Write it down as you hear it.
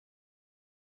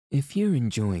If you're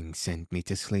enjoying Send Me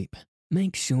to Sleep,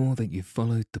 make sure that you've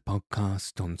followed the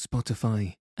podcast on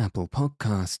Spotify, Apple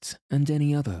Podcasts, and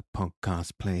any other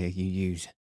podcast player you use.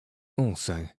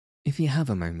 Also, if you have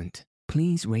a moment,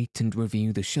 please rate and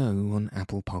review the show on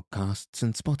Apple Podcasts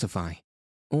and Spotify.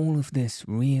 All of this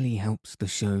really helps the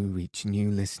show reach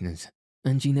new listeners,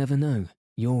 and you never know,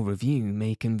 your review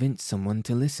may convince someone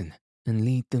to listen and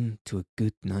lead them to a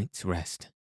good night's rest,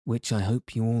 which I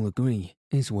hope you all agree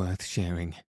is worth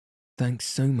sharing. Thanks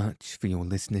so much for your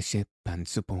listenership and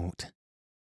support.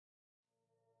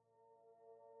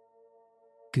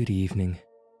 Good evening.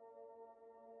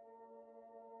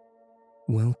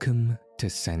 Welcome to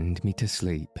Send Me to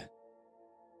Sleep,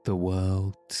 the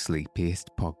world's sleepiest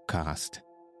podcast.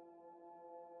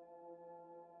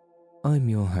 I'm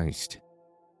your host,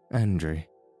 Andrew.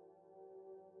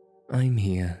 I'm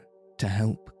here to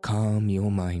help calm your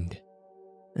mind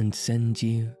and send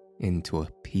you into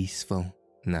a peaceful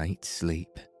night's sleep.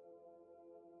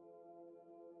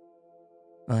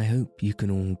 I hope you can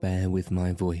all bear with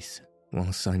my voice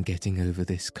whilst I'm getting over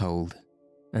this cold,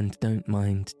 and don't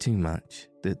mind too much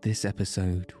that this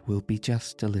episode will be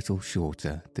just a little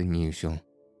shorter than usual.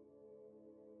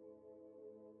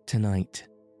 Tonight,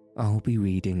 I'll be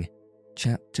reading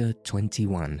Chapter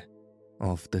 21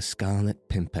 of The Scarlet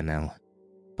Pimpernel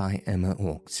by Emma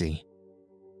Orczy.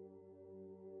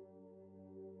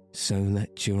 So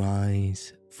let your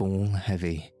eyes fall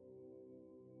heavy,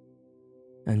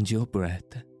 and your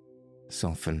breath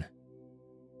soften,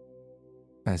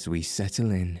 as we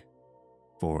settle in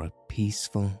for a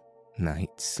peaceful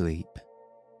night's sleep.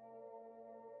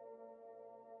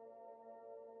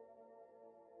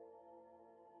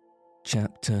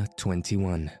 Chapter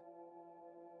 21.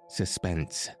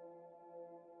 Suspense.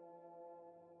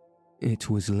 It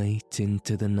was late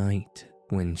into the night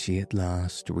when she at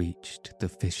last reached the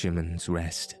Fisherman's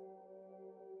Rest.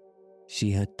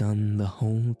 She had done the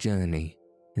whole journey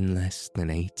in less than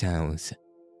 8 hours,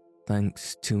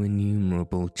 thanks to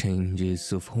innumerable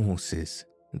changes of horses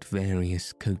at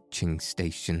various coaching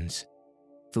stations,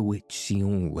 for which she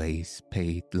always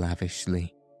paid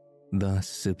lavishly,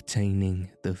 thus obtaining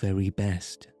the very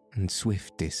best and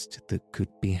swiftest that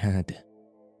could be had.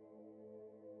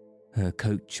 Her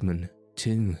coachman,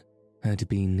 too, had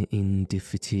been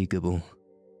indefatigable.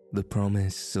 The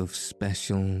promise of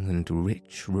special and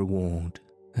rich reward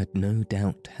had no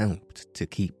doubt helped to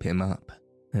keep him up,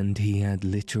 and he had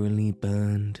literally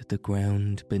burned the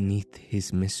ground beneath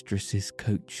his mistress's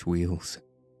coach wheels.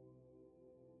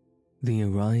 The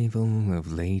arrival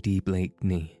of Lady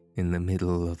Blakeney in the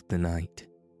middle of the night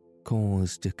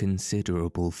caused a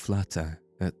considerable flutter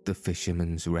at the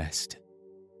Fisherman's Rest.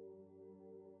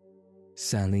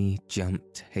 Sally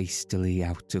jumped hastily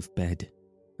out of bed,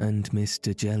 and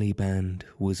Mr. Jellyband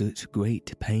was at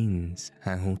great pains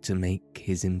how to make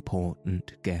his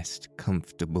important guest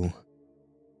comfortable.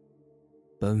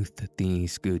 Both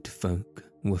these good folk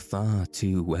were far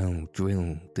too well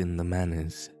drilled in the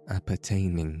manners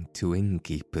appertaining to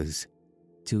innkeepers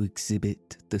to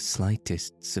exhibit the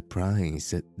slightest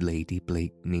surprise at Lady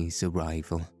Blakeney's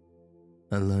arrival,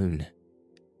 alone,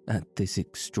 at this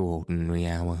extraordinary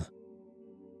hour.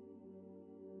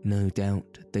 No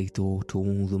doubt they thought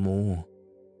all the more,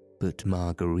 but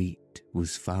Marguerite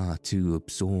was far too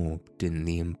absorbed in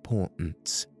the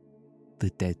importance,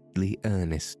 the deadly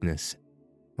earnestness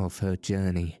of her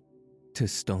journey, to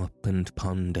stop and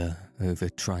ponder over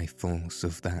trifles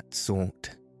of that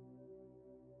sort.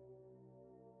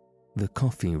 The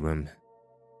coffee room,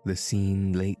 the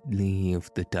scene lately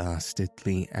of the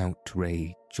dastardly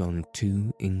outrage on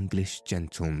 2 English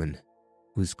gentlemen,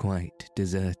 was quite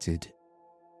deserted.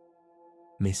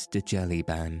 Mr.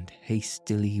 Jellyband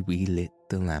hastily relit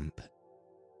the lamp,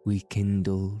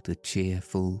 rekindled a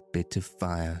cheerful bit of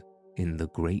fire in the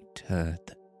great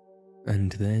hearth,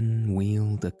 and then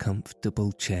wheeled a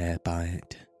comfortable chair by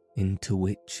it, into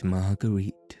which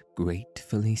Marguerite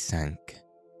gratefully sank.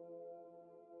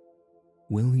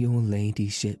 "Will your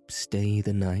ladyship stay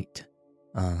the night?"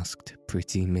 asked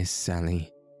pretty Miss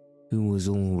Sally, who was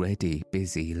already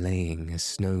busy laying a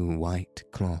snow-white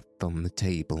cloth on the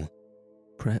table,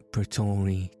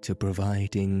 preparatory to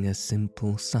providing a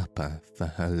simple supper for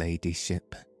her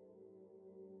ladyship.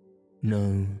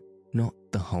 "No, not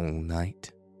the whole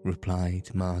night,"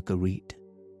 replied Marguerite.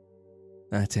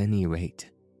 "At any rate,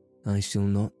 I shall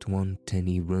not want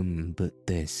any room but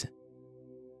this,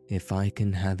 if I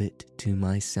can have it to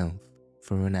myself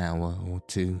for an hour or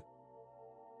 2.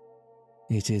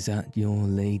 "It is at your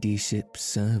ladyship's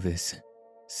service,"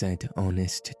 said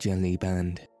honest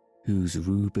Jellyband, whose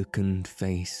rubicund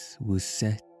face was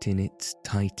set in its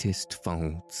tightest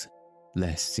folds,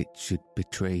 lest it should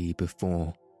betray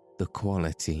before the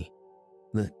quality,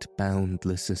 that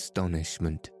boundless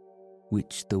astonishment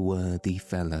which the worthy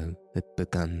fellow had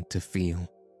begun to feel.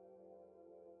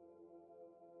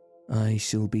 "I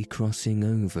shall be crossing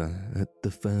over at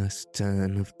the first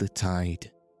turn of the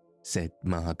tide," said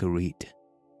Marguerite,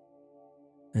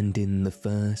 "and in the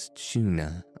first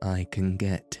schooner I can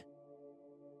get.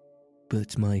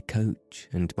 But my coach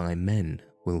and my men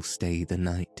will stay the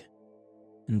night,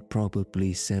 and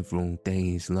probably several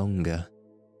days longer,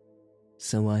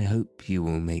 so I hope you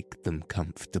will make them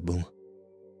comfortable."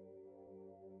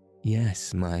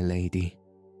 "Yes, my lady,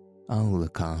 I'll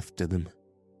look after them.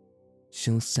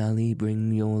 Shall Sally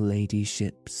bring your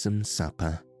ladyship some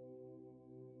supper?"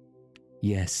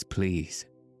 "Yes, please.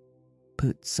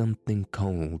 Put something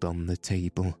cold on the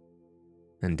table,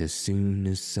 and as soon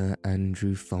as Sir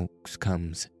Andrew Ffoulkes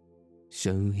comes,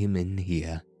 show him in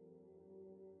here."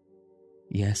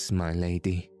 "Yes, my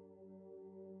lady."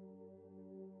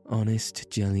 Honest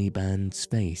Jellyband's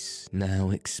face now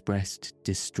expressed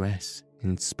distress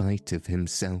in spite of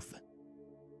himself.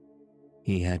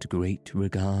 He had great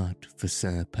regard for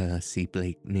Sir Percy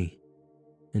Blakeney,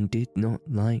 and did not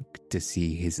like to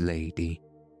see his lady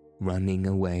running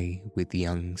away with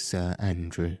young Sir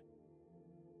Andrew.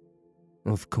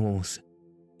 Of course,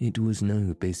 it was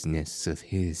no business of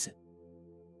his,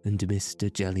 and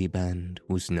Mr. Jellyband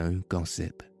was no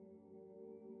gossip.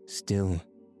 Still,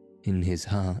 in his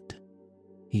heart,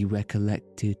 he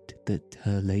recollected that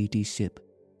her ladyship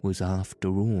was after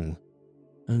all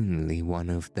only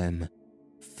one of them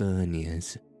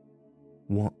Ferniers.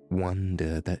 What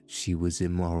wonder that she was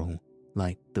immoral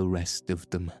like the rest of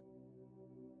them?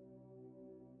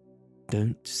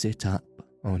 "Don't sit up,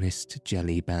 honest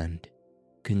Jellyband,"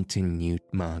 continued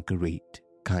Marguerite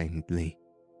kindly.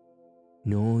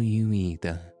 "Nor you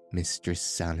either, Mistress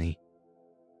Sally.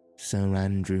 Sir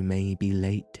Andrew may be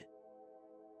late."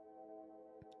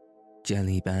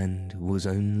 Jellyband was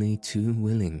only too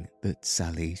willing that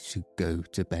Sally should go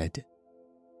to bed.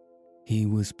 He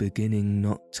was beginning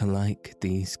not to like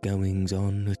these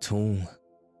goings-on at all.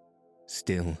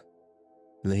 Still,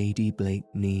 Lady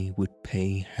Blakeney would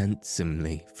pay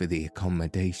handsomely for the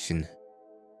accommodation,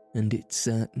 and it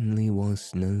certainly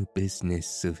was no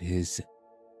business of his.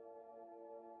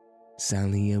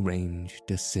 Sally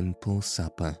arranged a simple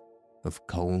supper of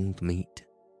cold meat,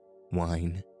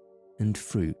 wine, and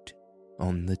fruit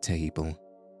on the table.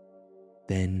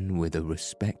 Then, with a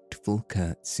respectful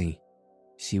curtsy,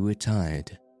 she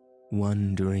retired,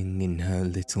 wondering in her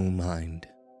little mind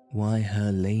why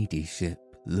her ladyship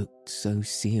looked so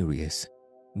serious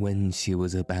when she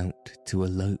was about to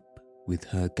elope with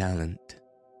her gallant.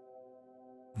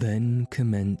 Then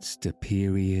commenced a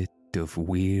period of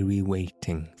weary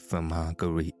waiting for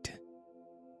Marguerite.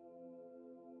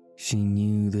 She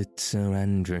knew that Sir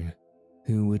Andrew,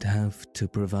 who would have to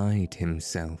provide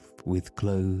himself with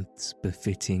clothes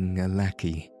befitting a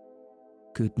lackey,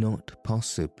 could not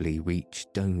possibly reach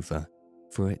Dover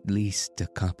for at least a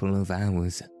couple of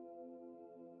hours.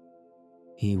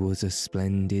 He was a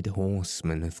splendid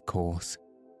horseman, of course,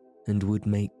 and would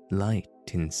make light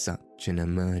in such an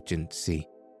emergency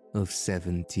of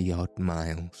 70-odd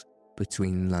miles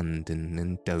between London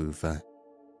and Dover.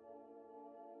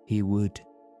 He would,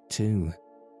 too,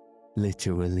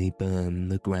 literally burn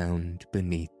the ground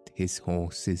beneath his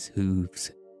horse's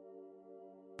hooves.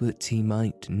 But he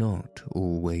might not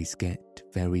always get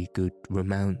very good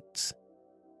remounts,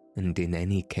 and in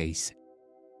any case,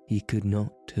 he could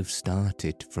not have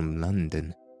started from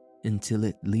London until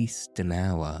at least an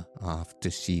hour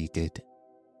after she did.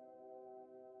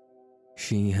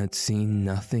 She had seen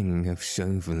nothing of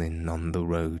Chauvelin on the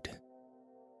road.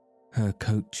 Her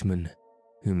coachman,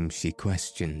 whom she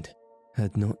questioned,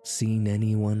 had not seen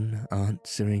anyone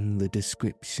answering the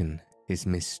description his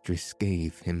mistress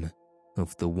gave him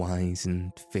of the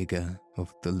wizened figure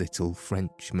of the little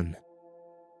Frenchman.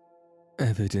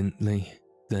 Evidently,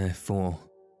 therefore,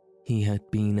 he had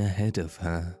been ahead of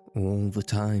her all the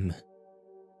time.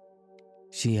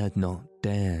 She had not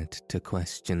dared to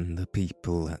question the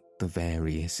people at the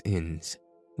various inns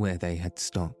where they had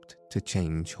stopped to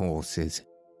change horses.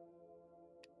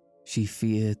 She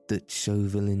feared that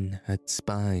Chauvelin had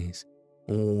spies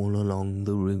all along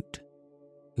the route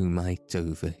who might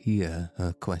overhear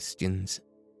her questions,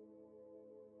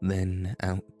 then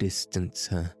outdistance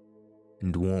her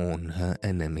and warn her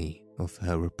enemy of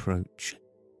her approach.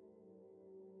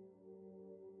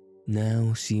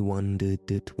 Now she wondered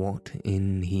at what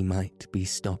inn he might be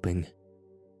stopping,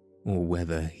 or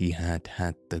whether he had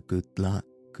had the good luck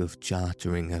of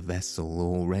chartering a vessel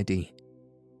already,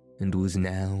 and was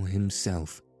now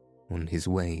himself on his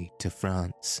way to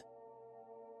France.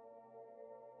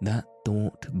 That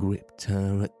thought gripped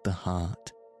her at the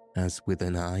heart as with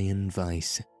an iron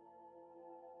vice.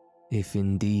 If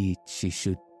indeed she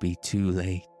should be too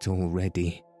late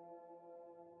already.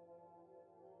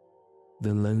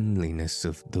 The loneliness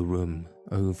of the room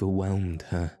overwhelmed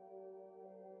her.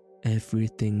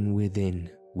 Everything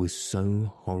within was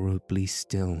so horribly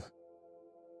still.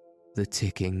 The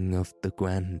ticking of the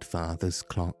grandfather's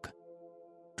clock,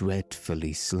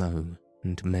 dreadfully slow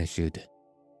and measured,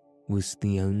 was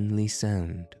the only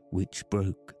sound which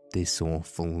broke this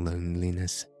awful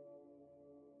loneliness.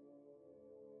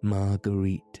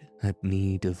 Marguerite had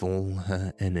need of all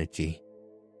her energy,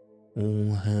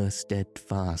 all her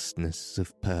steadfastness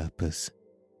of purpose,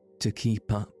 to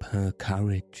keep up her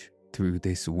courage through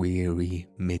this weary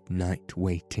midnight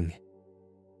waiting.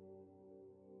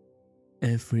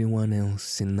 Everyone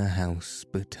else in the house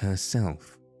but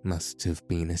herself must have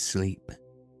been asleep.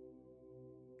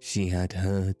 She had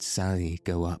heard Sally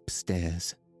go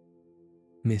upstairs.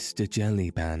 Mr.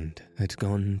 Jellyband had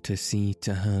gone to see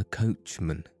to her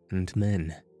coachman and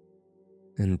men,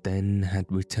 and then had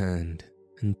returned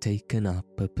and taken up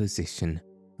a position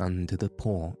under the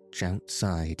porch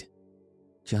outside,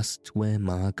 just where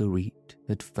Marguerite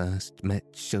had first met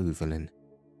Chauvelin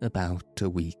about a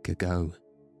week ago.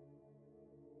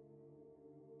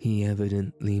 He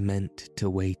evidently meant to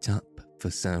wait up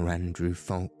for Sir Andrew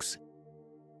Ffoulkes,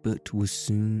 but was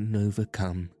soon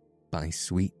overcome by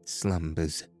sweet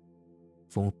slumbers,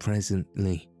 for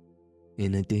presently,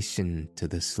 in addition to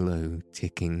the slow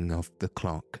ticking of the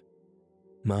clock,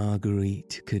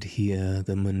 Marguerite could hear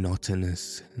the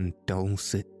monotonous and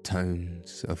dulcet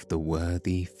tones of the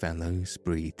worthy fellow's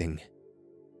breathing.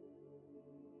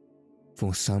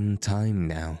 For some time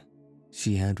now,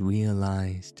 she had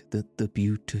realized that the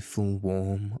beautiful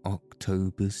warm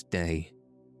October's day,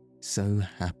 so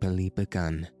happily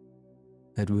begun,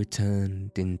 had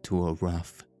returned into a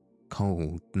rough,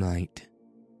 cold night.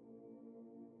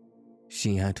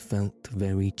 She had felt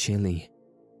very chilly,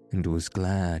 and was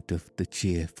glad of the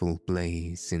cheerful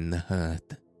blaze in the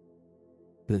hearth.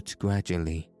 But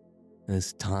gradually,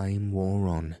 as time wore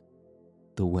on,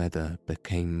 the weather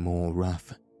became more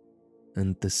rough,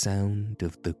 and the sound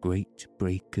of the great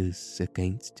breakers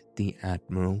against the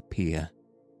Admiral Pier,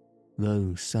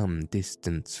 though some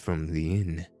distance from the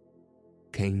inn,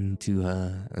 came to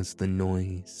her as the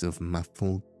noise of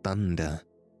muffled thunder.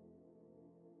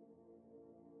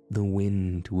 The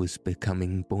wind was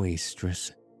becoming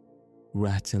boisterous,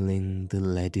 rattling the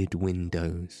leaded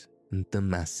windows and the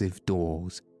massive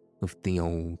doors of the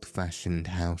old-fashioned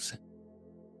house.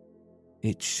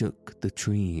 It shook the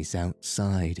trees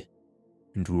outside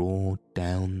and roared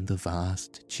down the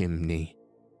vast chimney.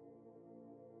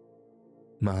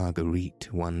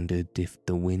 Marguerite wondered if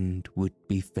the wind would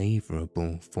be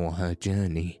favourable for her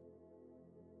journey.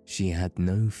 She had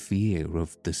no fear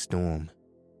of the storm,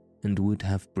 and would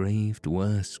have braved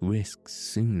worse risks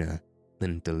sooner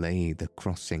than delay the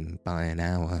crossing by an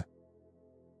hour.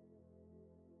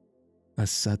 A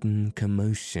sudden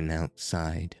commotion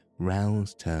outside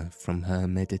roused her from her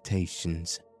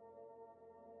meditations.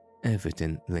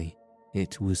 Evidently,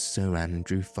 it was Sir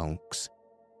Andrew Ffoulkes,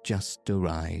 just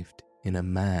arrived in a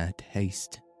mad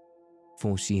haste,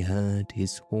 for she heard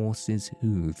his horse's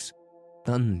hoofs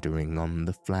thundering on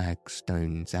the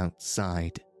flagstones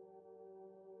outside.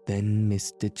 Then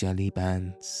Mr.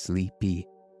 Jellyband's sleepy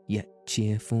yet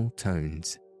cheerful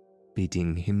tones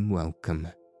bidding him welcome.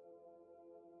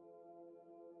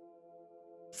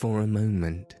 For a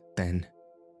moment, then,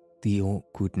 the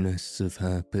awkwardness of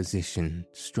her position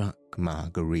struck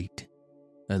Marguerite,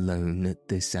 alone at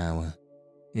this hour,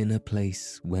 in a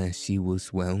place where she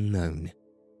was well known,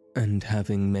 and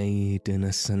having made an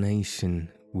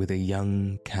assignation with a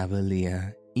young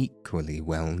cavalier equally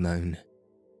well known,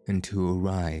 and who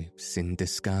arrives in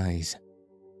disguise.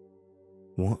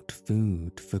 What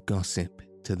food for gossip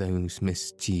to those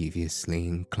mischievously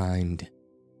inclined?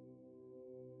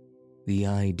 The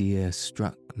idea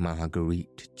struck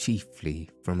Marguerite chiefly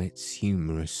from its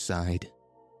humorous side.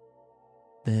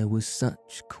 There was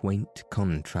such quaint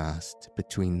contrast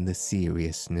between the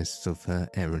seriousness of her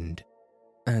errand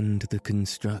and the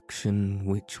construction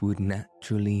which would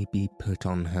naturally be put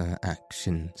on her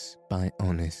actions by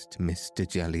honest Mr.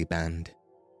 Jellyband,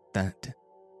 that,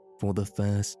 for the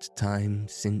first time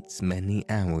since many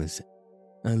hours,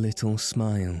 a little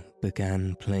smile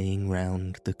began playing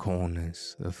round the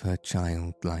corners of her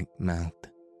childlike mouth,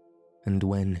 and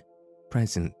when,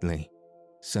 presently,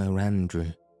 Sir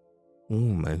Andrew,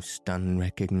 almost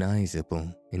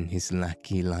unrecognisable in his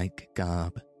lackey-like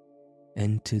garb,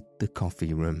 entered the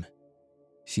coffee-room,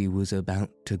 She was about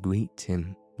to greet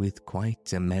him with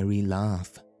quite a merry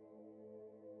laugh.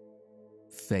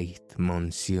 "Faith,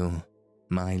 monsieur,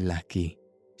 my lackey,"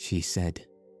 she said,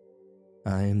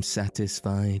 "I am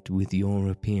satisfied with your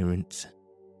appearance."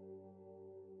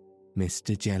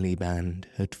 Mr. Jellyband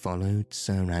had followed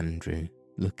Sir Andrew,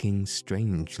 looking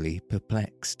strangely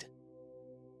perplexed.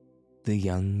 The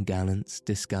young gallant's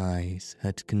disguise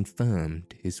had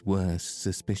confirmed his worst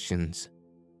suspicions.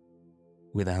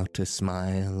 Without a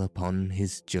smile upon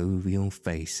his jovial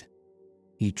face,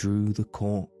 he drew the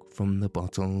cork from the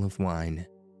bottle of wine,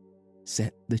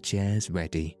 set the chairs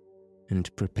ready,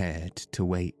 and prepared to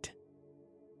wait.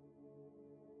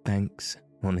 "Thanks,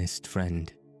 honest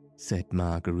friend," said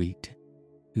Marguerite,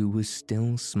 who was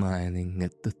still smiling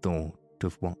at the thought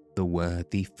of what the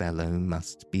worthy fellow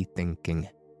must be thinking.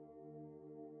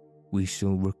 "We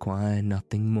shall require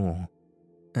nothing more,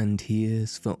 and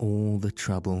here's for all the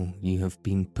trouble you have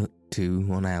been put to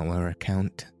on our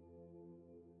account."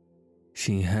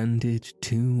 She handed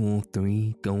 2 or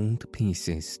 3 gold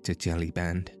pieces to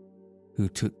Jellyband, who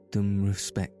took them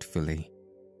respectfully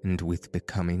and with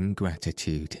becoming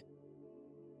gratitude.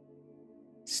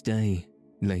 "Stay,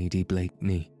 Lady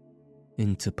Blakeney,"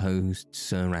 interposed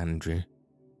Sir Andrew,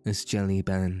 as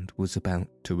Jellyband was about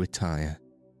to retire.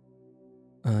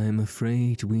 "I'm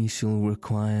afraid we shall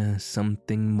require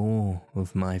something more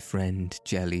of my friend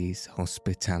Jelly's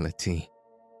hospitality.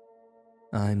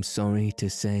 I'm sorry to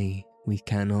say we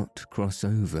cannot cross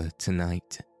over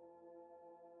tonight."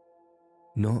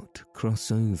 "Not cross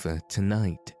over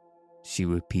tonight," she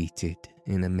repeated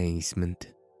in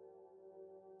amazement.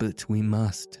 "But we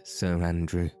must, Sir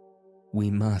Andrew, we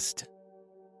must.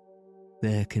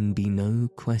 There can be no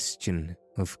question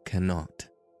of cannot,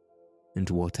 and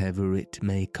whatever it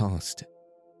may cost,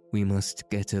 we must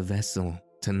get a vessel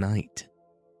tonight."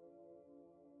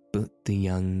 But the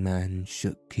young man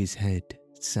shook his head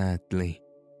sadly.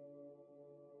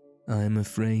 "I'm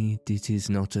afraid it is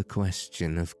not a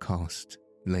question of cost,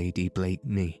 Lady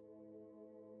Blakeney.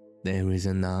 There is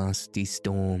a nasty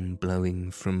storm blowing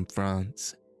from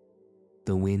France.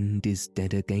 The wind is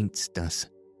dead against us.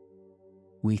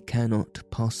 We cannot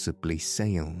possibly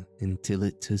sail until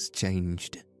it has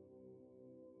changed."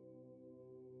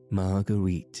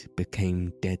 Marguerite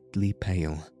became deadly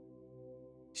pale.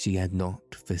 She had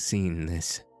not foreseen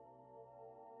this.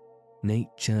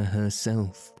 Nature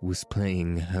herself was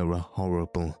playing her a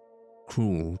horrible,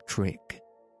 cruel trick.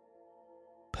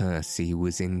 Percy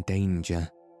was in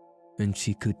danger, and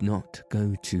she could not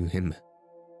go to him,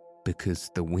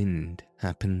 because the wind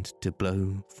happened to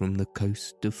blow from the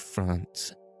coast of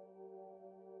France.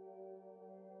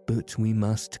 "But we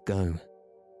must go,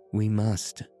 we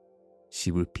must,"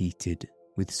 she repeated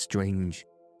with strange,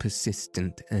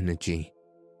 persistent energy.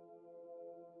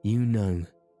 "You know,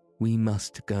 we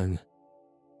must go.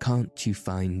 Can't you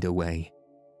find a way?"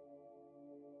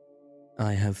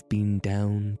 "I have been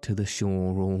down to the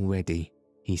shore already,"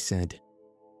 he said,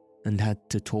 "and had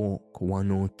to talk 1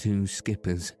 or 2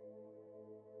 skippers.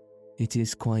 It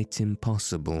is quite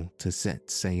impossible to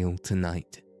set sail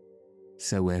tonight,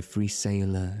 so every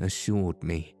sailor assured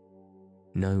me.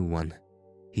 No one,"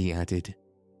 he added,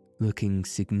 looking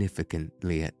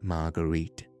significantly at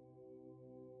Marguerite,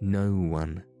 "no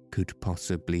one could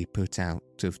possibly put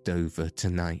out of Dover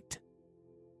tonight."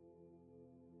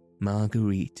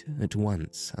 Marguerite at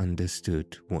once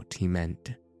understood what he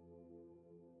meant.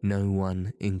 No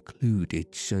one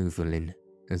included Chauvelin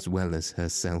as well as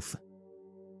herself.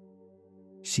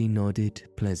 She nodded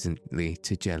pleasantly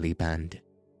to Jellyband.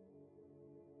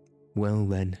 "Well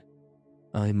then,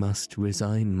 I must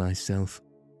resign myself,"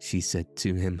 she said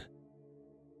to him.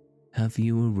 "Have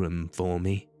you a room for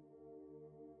me?"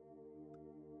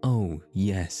 "Oh,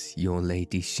 yes, your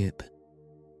ladyship.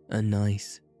 A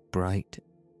nice, bright,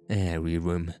 airy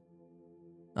room.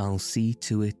 I'll see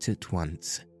to it at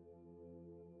once.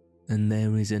 And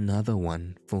there is another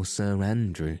one for Sir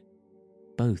Andrew,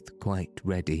 both quite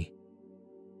ready."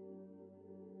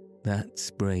 "That's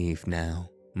brave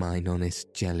now, mine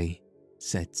honest Jelly,"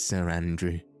 said Sir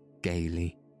Andrew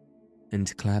gaily,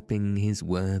 and clapping his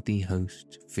worthy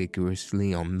host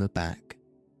vigorously on the back.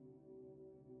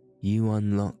 "You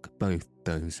unlock both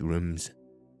those rooms,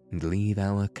 and leave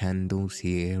our candles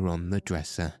here on the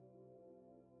dresser.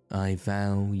 I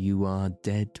vow you are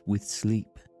dead with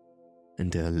sleep,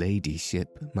 and her ladyship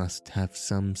must have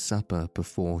some supper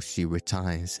before she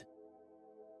retires.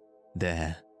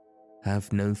 There,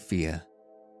 have no fear,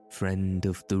 friend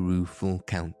of the rueful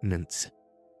countenance.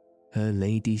 Her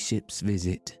ladyship's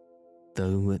visit,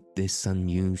 though at this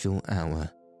unusual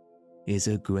hour, is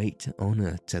a great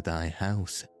honour to thy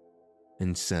house,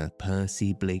 and Sir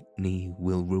Percy Blakeney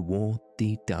will reward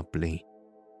thee doubly,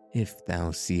 if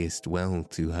thou seest well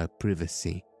to her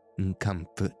privacy and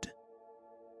comfort."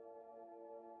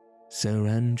 Sir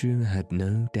Andrew had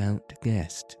no doubt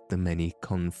guessed the many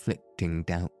conflicting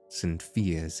doubts and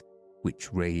fears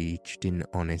which raged in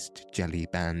honest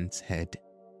Jellyband's head,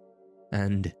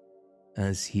 and,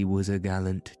 as he was a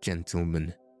gallant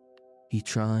gentleman, he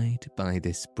tried by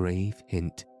this brave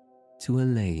hint to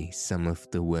allay some of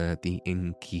the worthy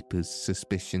innkeeper's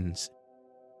suspicions.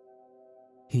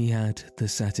 He had the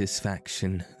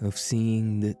satisfaction of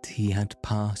seeing that he had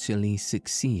partially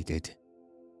succeeded.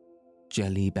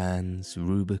 Jellyband's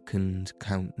rubicund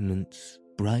countenance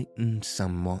brightened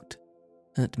somewhat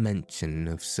at mention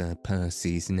of Sir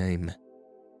Percy's name.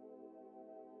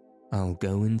 "I'll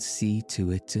go and see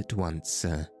to it at once,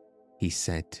 sir," he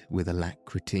said with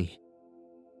alacrity,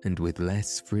 and with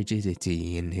less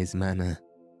frigidity in his manner.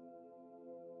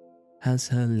 "Has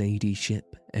her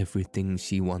ladyship everything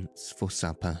she wants for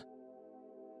supper?"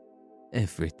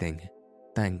 "Everything,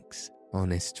 thanks,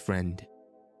 honest friend,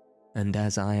 and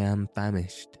as I am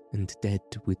famished and dead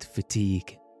with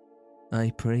fatigue, I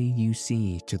pray you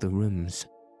see to the rooms."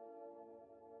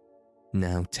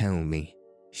 "Now tell me,"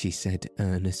 she said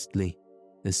earnestly,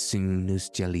 as soon as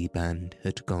Jellyband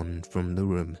had gone from the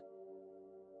room,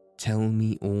 "tell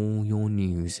me all your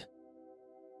news."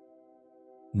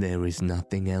 "There is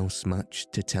nothing else much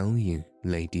to tell you,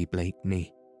 Lady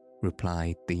Blakeney,"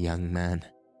 replied the young man.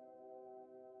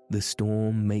 "The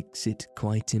storm makes it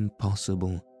quite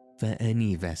impossible for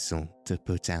any vessel to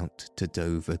put out to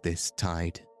Dover this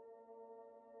tide.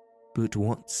 But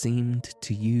what seemed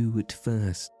to you at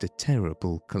first a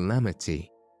terrible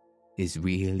calamity is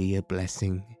really a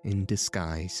blessing in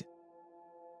disguise.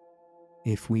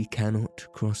 If we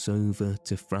cannot cross over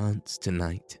to France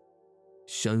tonight,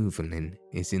 Chauvelin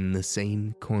is in the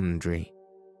same quandary.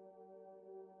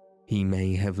 He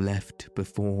may have left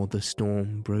before the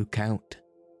storm broke out."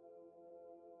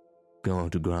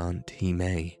 "God grant he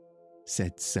may,"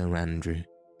 said Sir Andrew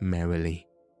merrily,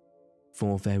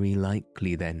 "for very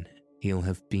likely then he'll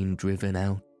have been driven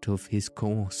out of his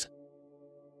course.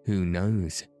 Who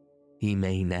knows, he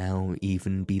may now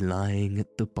even be lying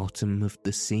at the bottom of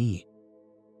the sea,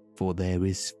 for there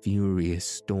is furious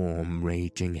storm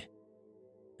raging,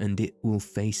 and it will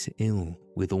face ill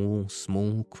with all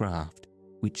small craft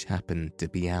which happen to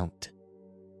be out.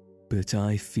 But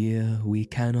I fear we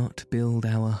cannot build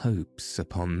our hopes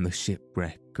upon the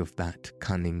shipwreck of that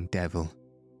cunning devil,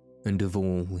 and of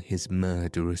all his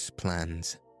murderous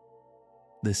plans.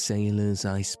 The sailors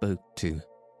I spoke to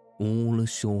all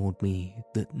assured me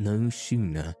that no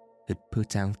schooner had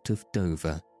put out of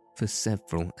Dover for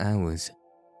several hours.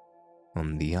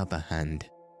 On the other hand,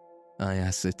 I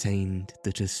ascertained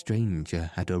that a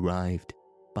stranger had arrived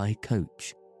by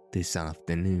coach this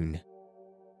afternoon,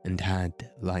 and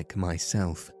had, like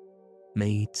myself,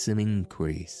 made some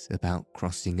inquiries about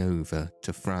crossing over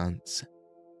to France."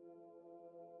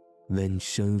 "Then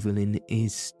Chauvelin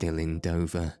is still in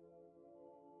Dover?"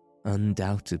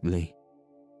 "Undoubtedly.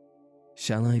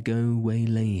 Shall I go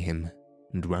waylay him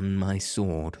and run my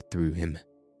sword through him?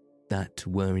 That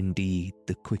were indeed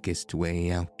the quickest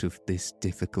way out of this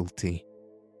difficulty."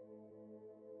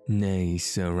 "Nay,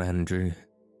 Sir Andrew,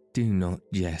 do not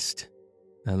jest.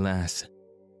 Alas,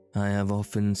 I have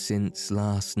often since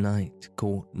last night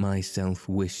caught myself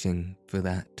wishing for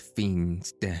that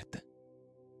fiend's death.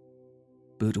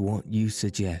 But what you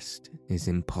suggest is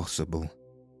impossible.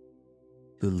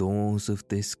 The laws of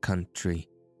this country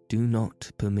do not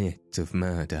permit of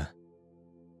murder.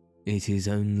 It is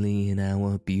only in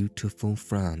our beautiful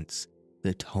France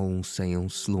that wholesale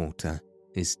slaughter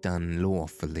is done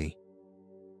lawfully,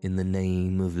 in the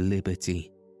name of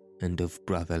liberty and of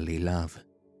brotherly love."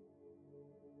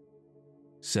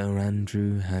 Sir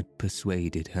Andrew had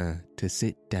persuaded her to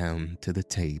sit down to the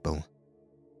table,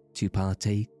 to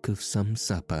partake of some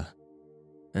supper,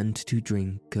 and to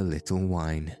drink a little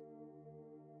wine.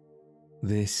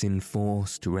 This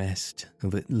enforced rest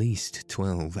of at least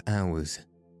 12 hours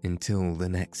until the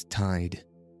next tide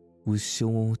was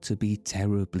sure to be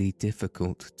terribly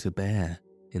difficult to bear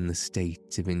in the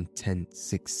state of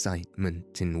intense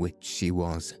excitement in which she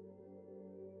was.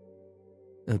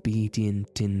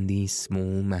 Obedient in these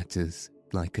small matters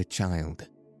like a child,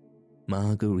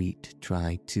 Marguerite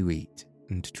tried to eat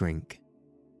and drink.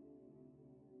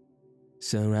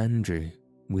 Sir Andrew,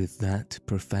 with that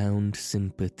profound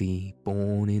sympathy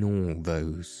born in all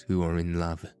those who are in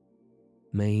love,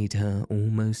 made her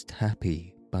almost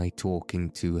happy by talking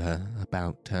to her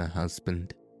about her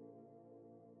husband.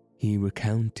 He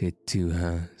recounted to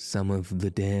her some of the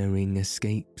daring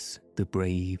escapes the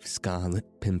brave Scarlet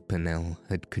Pimpernel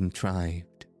had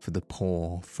contrived for the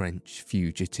poor French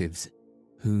fugitives,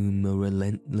 whom a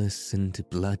relentless and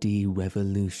bloody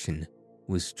revolution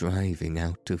was driving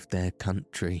out of their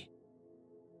country.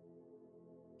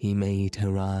 He made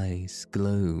her eyes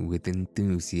glow with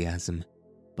enthusiasm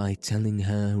by telling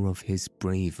her of his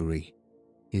bravery,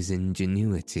 his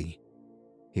ingenuity,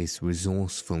 his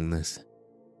resourcefulness,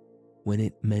 when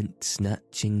it meant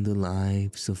snatching the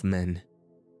lives of men,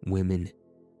 women,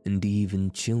 and even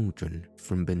children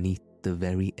from beneath the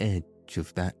very edge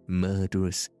of that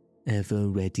murderous,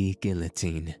 ever-ready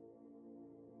guillotine.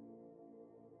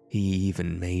 He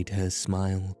even made her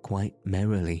smile quite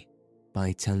merrily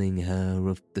by telling her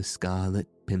of the Scarlet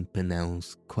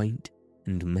Pimpernel's quaint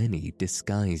and many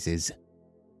disguises,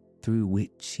 through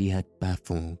which he had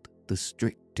baffled the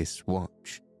strictest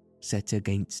watch set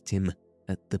against him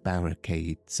at the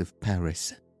barricades of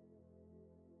Paris.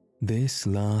 This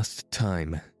last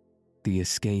time, the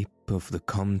escape of the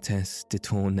Comtesse de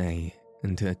Tournay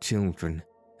and her children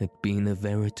had been a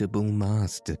veritable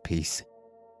masterpiece.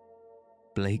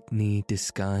 Blakeney,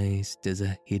 disguised as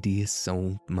a hideous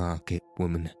old market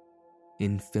woman,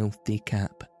 in filthy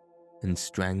cap and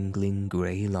strangling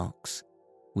grey locks,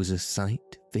 was a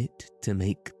sight fit to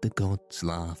make the gods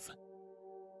laugh.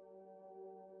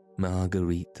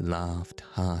 Marguerite laughed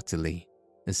heartily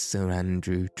as Sir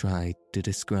Andrew tried to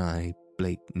describe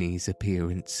Blakeney's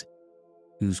appearance,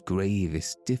 whose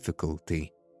gravest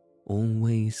difficulty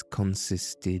always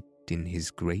consisted in his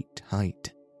great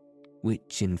height,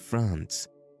 which in France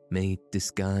made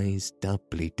disguise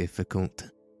doubly difficult.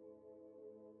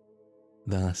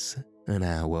 Thus an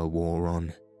hour wore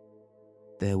on.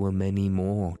 There were many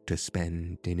more to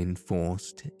spend in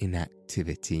enforced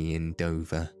inactivity in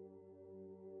Dover.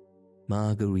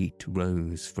 Marguerite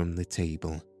rose from the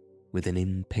table with an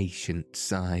impatient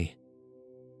sigh.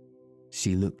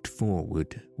 She looked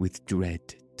forward with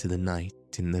dread to the night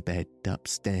in the bed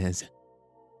upstairs,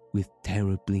 with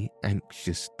terribly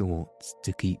anxious thoughts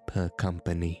to keep her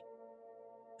company,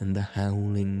 and the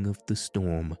howling of the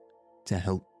storm to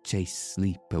help chase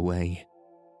sleep away.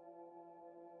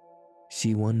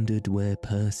 She wondered where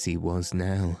Percy was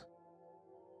now.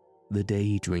 The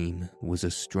Daydream was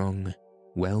a strong,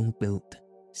 well-built,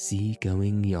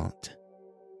 sea-going yacht.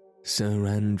 Sir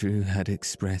Andrew had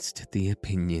expressed the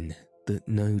opinion that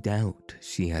no doubt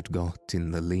she had got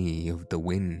in the lee of the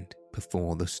wind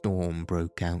before the storm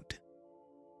broke out,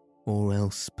 or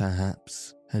else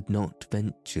perhaps had not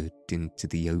ventured into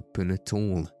the open at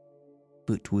all,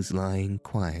 but was lying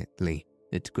quietly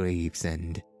at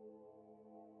Gravesend.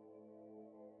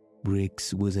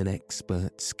 Briggs was an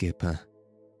expert skipper,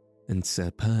 and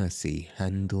Sir Percy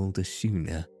handled a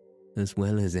schooner as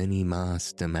well as any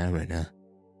master mariner.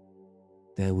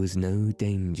 There was no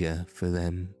danger for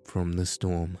them from the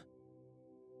storm.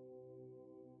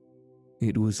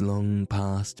 It was long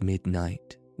past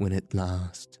midnight when at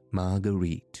last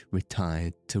Marguerite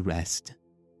retired to rest.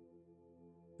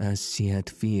 As she had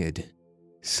feared,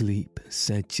 sleep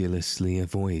sedulously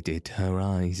avoided her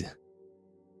eyes.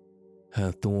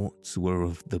 Her thoughts were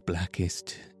of the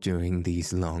blackest during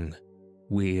these long,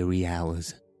 weary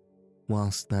hours,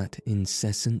 whilst that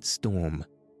incessant storm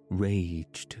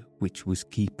raged which was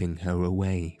keeping her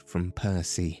away from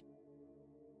Percy.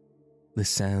 The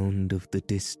sound of the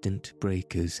distant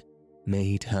breakers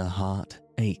made her heart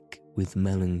ache with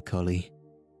melancholy.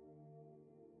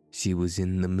 She was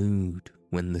in the mood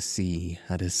when the sea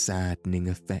had a saddening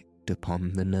effect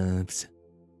upon the nerves.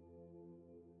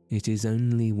 It is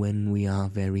only when we are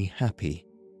very happy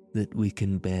that we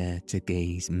can bear to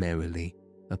gaze merrily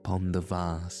upon the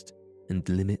vast and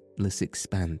limitless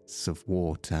expanse of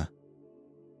water,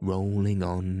 rolling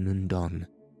on and on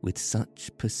with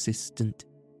such persistent,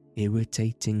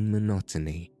 irritating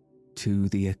monotony to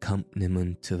the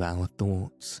accompaniment of our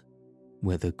thoughts,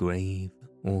 whether grave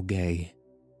or gay.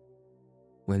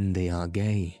 When they are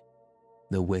gay,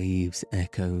 the waves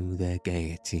echo their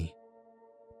gaiety,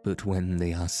 but when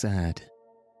they are sad,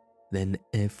 then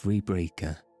every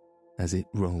breaker, as it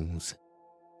rolls,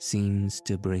 seems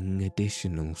to bring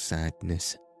additional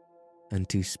sadness, and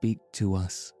to speak to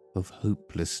us of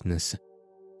hopelessness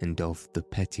and of the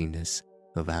pettiness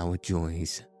of our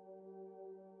joys.